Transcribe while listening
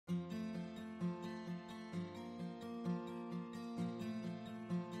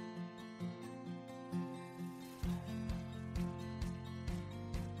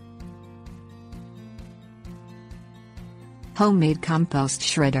Homemade compost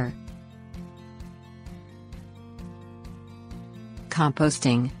shredder.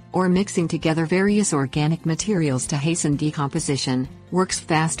 Composting, or mixing together various organic materials to hasten decomposition, works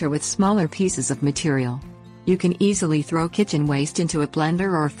faster with smaller pieces of material. You can easily throw kitchen waste into a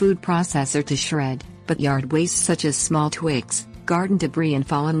blender or food processor to shred, but yard waste such as small twigs, garden debris and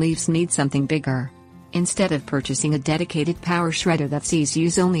fallen leaves need something bigger. Instead of purchasing a dedicated power shredder that sees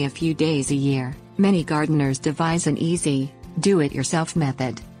use only a few days a year, many gardeners devise an easy, do-it-yourself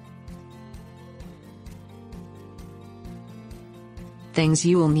method. Things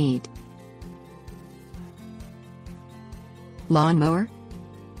you will need: lawnmower,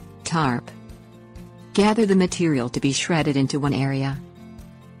 tarp. Gather the material to be shredded into one area.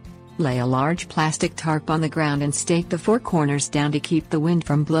 Lay a large plastic tarp on the ground and stake the four corners down to keep the wind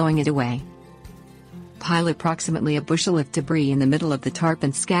from blowing it away. Pile approximately a bushel of debris in the middle of the tarp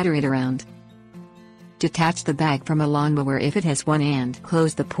and scatter it around. Detach the bag from a lawnmower if it has one and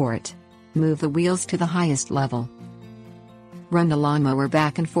close the port. Move the wheels to the highest level. Run the lawnmower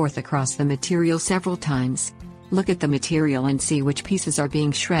back and forth across the material several times. Look at the material and see which pieces are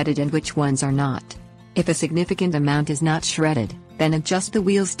being shredded and which ones are not. If a significant amount is not shredded, then adjust the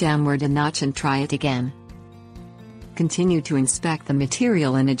wheels downward a notch and try it again. Continue to inspect the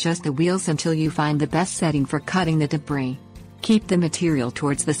material and adjust the wheels until you find the best setting for cutting the debris. Keep the material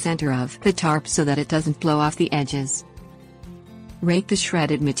towards the center of the tarp so that it doesn't blow off the edges. Rake the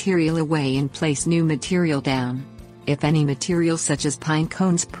shredded material away and place new material down. If any material such as pine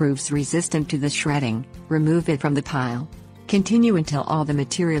cones proves resistant to the shredding, remove it from the pile. Continue until all the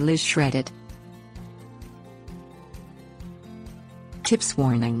material is shredded. Tips: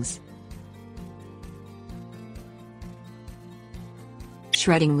 warnings.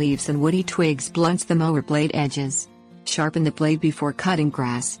 Shredding leaves and woody twigs blunts the mower blade edges. Sharpen the blade before cutting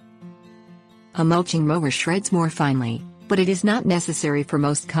grass. A mulching mower shreds more finely, but it is not necessary for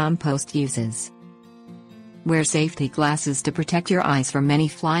most compost uses. Wear safety glasses to protect your eyes from any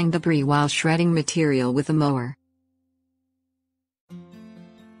flying debris while shredding material with a mower.